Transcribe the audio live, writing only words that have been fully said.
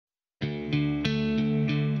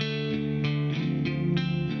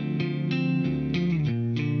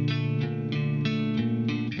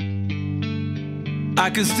I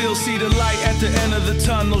can still see the light at the end of the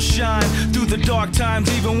tunnel shine through the dark times,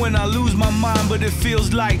 even when I lose my mind. But it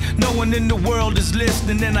feels like no one in the world is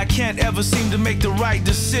listening, and I can't ever seem to make the right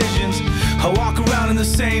decisions. I walk around in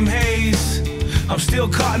the same haze, I'm still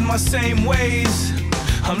caught in my same ways.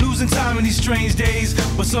 I'm losing time in these strange days,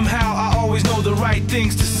 but somehow I always know the right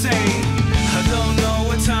things to say. I don't know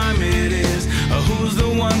what time it is, or who's the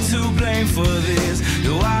one to blame for this.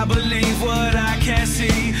 Do I believe what I can't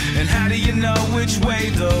see? And how do you know which way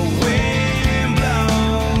the wind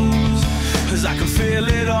blows? 'Cause I can feel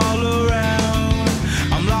it all around.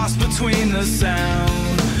 I'm lost between the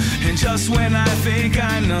sound, and just when I think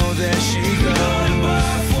I know, there she goes.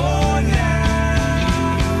 Goodbye for now.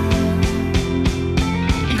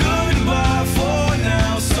 Goodbye for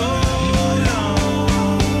now, so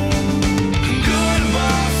long.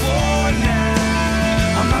 Goodbye for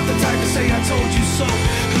now. I'm not the type to say I told you so.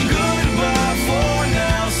 Goodbye for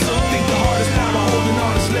now, so I think the hardest part of holding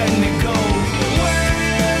on is letting it go.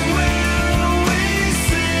 When will we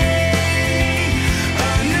sing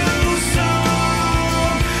a new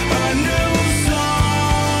song? A new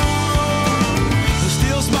song. I'm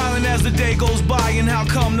still smiling as the day goes by, and how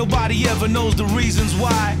come nobody ever knows the reasons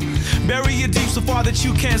why? Bury it deep so far that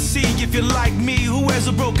you can't see. If you're like me, who wears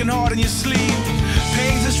a broken heart on your sleeve?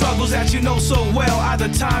 Pains and struggles that you know so well. Either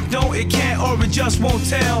time don't, it can't, or it just won't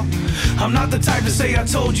tell. I'm not the type to say I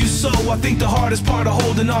told you so. I think the hardest part of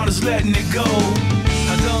holding on is letting it go.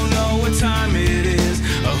 I don't know what time it is,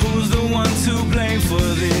 or who's the one to blame for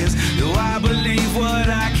this. Do I believe what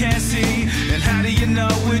I can't see? And how do you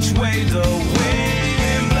know which way the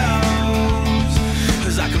wind blows?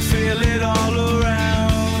 'Cause I can feel it all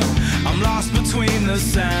around. I'm lost between the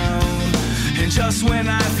sound, and just when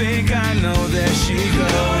I think I know, there she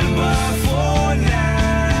goes. Goodbye for now.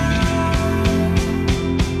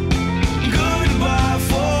 Goodbye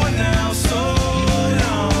for now, so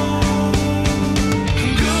long.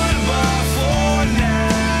 Goodbye for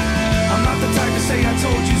now. I'm not the type to say I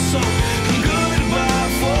told you so. Goodbye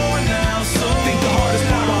for now, so I think the hardest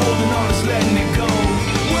part of holding on is letting it go.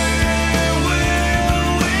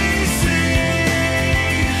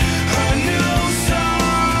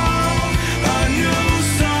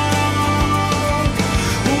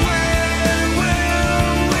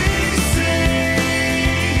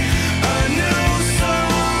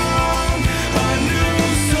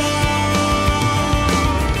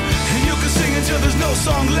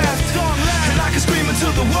 Song left, and I can scream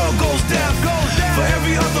until the world goes deaf. For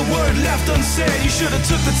every other word left unsaid, you should have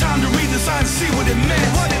took the time to read the signs and see what it meant.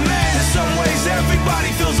 In some ways everybody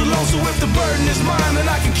feels alone, so if the burden is mine, then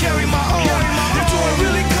I can carry my own. If joy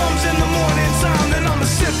really comes in the morning time, then I'ma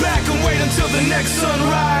sit back and wait until the next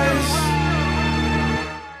sunrise.